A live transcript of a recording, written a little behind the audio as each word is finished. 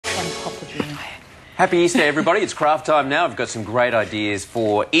Happy Easter, everybody. It's craft time now. I've got some great ideas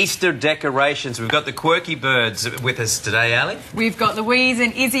for Easter decorations. We've got the quirky birds with us today, Ali. We've got Louise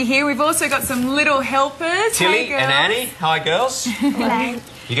and Izzy here. We've also got some little helpers. Tilly hey, and Annie. Hi, girls. Hello.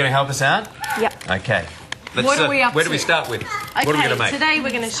 You going to help us out? Yep. Okay. What are we up Where to? do we start with? Okay, What are we going to make? today we're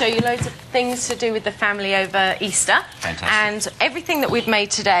going to show you loads of things to do with the family over Easter. Fantastic. And everything that we've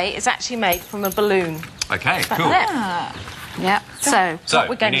made today is actually made from a balloon. Okay, cool. Yeah. So what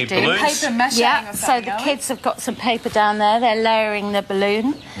we're going we to need do... balloons. Paper mache Yeah, or so something, the are we? kids have got some paper down there. They're layering the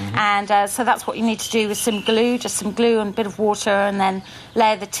balloon. And so that's what you need to do with some glue, just some glue and a bit of water, and then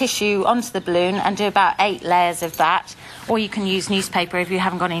layer the tissue onto the balloon and do about 8 layers of that. Or you can use newspaper if you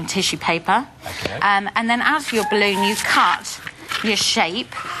haven't got any tissue paper. Okay. And then out of your balloon, you cut your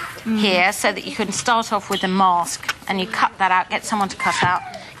shape here so that you can start off with a mask. And you cut that out, get someone to cut out.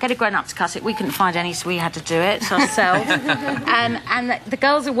 Get a grown-up to cut it. We couldn't find any, so we had to do it ourselves. And the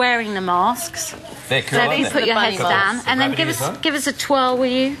girls are wearing the masks. They're cool, So aren't you they? put your heads down, and then Gravity as well? give us a twirl, will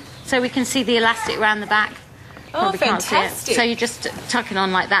you? So we can see the elastic around the back. Oh, Probably can't see it. fantastic. So you just tuck it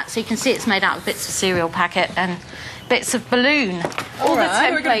on like that, so you can see it's made out of bits of cereal packet and bits of balloon. All the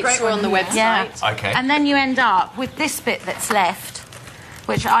right, we've got a great templates are on the one website. Yeah. Okay. And then you end up with this bit that's left,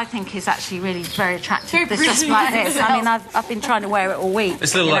 which I think is actually really very attractive. Very It's just pretty. like this. I mean, I've been trying to wear it all week.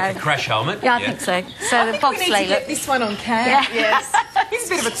 It's a little you like know. a crash helmet. Yeah, I think so. So I the think we need to bobsleigh get look. this one on cam. Yeah. Yes. He's a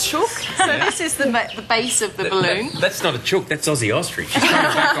bit of a chook. So this is the base of the balloon. That's not a chook, that's Aussie Ostrich. She's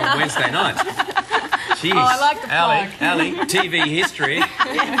coming back on Wednesday night. Jeez. Oh, I like the Ali, TV history.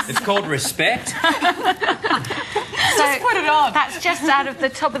 It's called Respect. So Just put it on. that's just out of the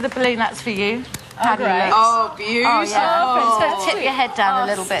top of the balloon. That's for you. How do you great. look? Oh, beautiful. Oh, yeah. So tip your head down a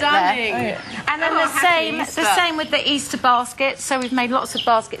little bit Stunning. there. And then Oh, the happy Easter. same with the Easter baskets. So we've made lots of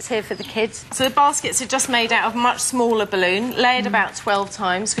baskets here for the kids. So the baskets are just made out of much smaller balloon, layered about 12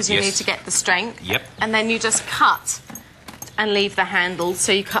 times because you Yes. need to get the strength. Yep. And then you just cut and leave the handle,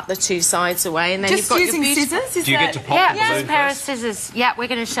 so you cut the 2 sides away, and then Just you've got using your beautiful... scissors? Is Do you get that... to pop Yeah, the just balloon a pair of first? scissors. Yeah, we're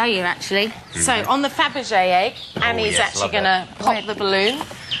going to show you actually. So on the Fabergé egg, Annie's yes, actually love going that. to pop the balloon.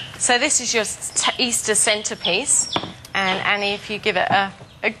 So this is your Easter centrepiece, and Annie, if you give it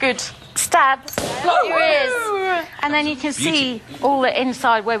a good... Stab. Block your ears. And then you can see all the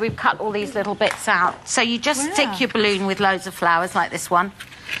inside where we've cut all these little bits out. So you just stick your balloon with loads of flowers like this one,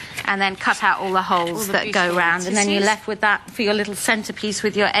 and then cut out all the holes the that go beautiful round, and then you're tissues. left with that for your little centrepiece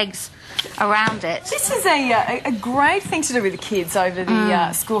with your eggs around it. This is a great thing to do with the kids over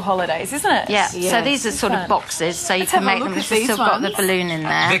the school holidays, isn't it? Yeah, Yes. so these are sort of boxes, so you Let's can have a make look them. at This has these still got the ones. balloon in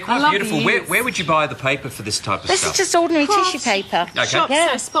They're there. quite love beautiful. the ears. Where would you buy the paper for this type of This stuff? is just ordinary Crafts. tissue paper. Okay. Shops,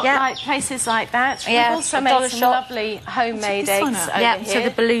 Yeah, so spotlight yeah. places like that. Yeah, We've also a made dollar some shop. lovely homemade Check this one eggs out. over Yeah, here. so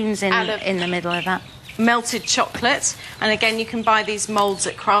the balloon's Out of- in the middle of that. Melted chocolate, and again you can buy these moulds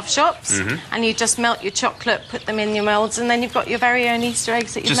at craft shops, and you just melt your chocolate, put them in your moulds, and then you've got your very own Easter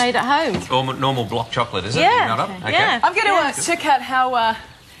eggs that you've Just- made at home. Normal block chocolate, is it? Yeah. Not up? Okay. Yeah. I'm going to check out how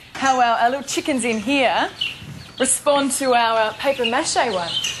our little chickens in here respond to our paper mache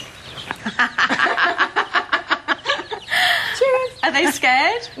one. Cheers. Are they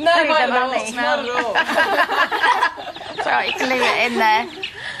scared? No, Look not at at the all. mummy. Not at all. Sorry, you can leave it in there.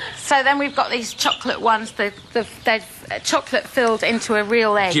 So then we've got these chocolate ones. They're chocolate filled into a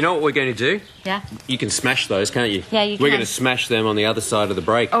real egg. Do you know what we're going to do? Yeah. You can smash those, can't you? Yeah, you We're can. going to smash them on the other side of the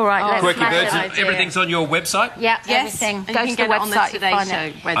break. All right, let's Quirky smash Birds, it. Good idea. everything's on your website? Yeah, Yes, everything. and Go you to can the get it on the website. Today you find Show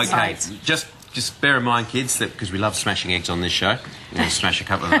it. Okay, website. just bear in mind, kids, that because we love smashing eggs on this show, we're going to smash a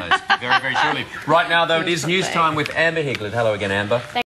couple of those very, very shortly. Right now, though, it is news time with Amber Higlet. Hello again, Amber.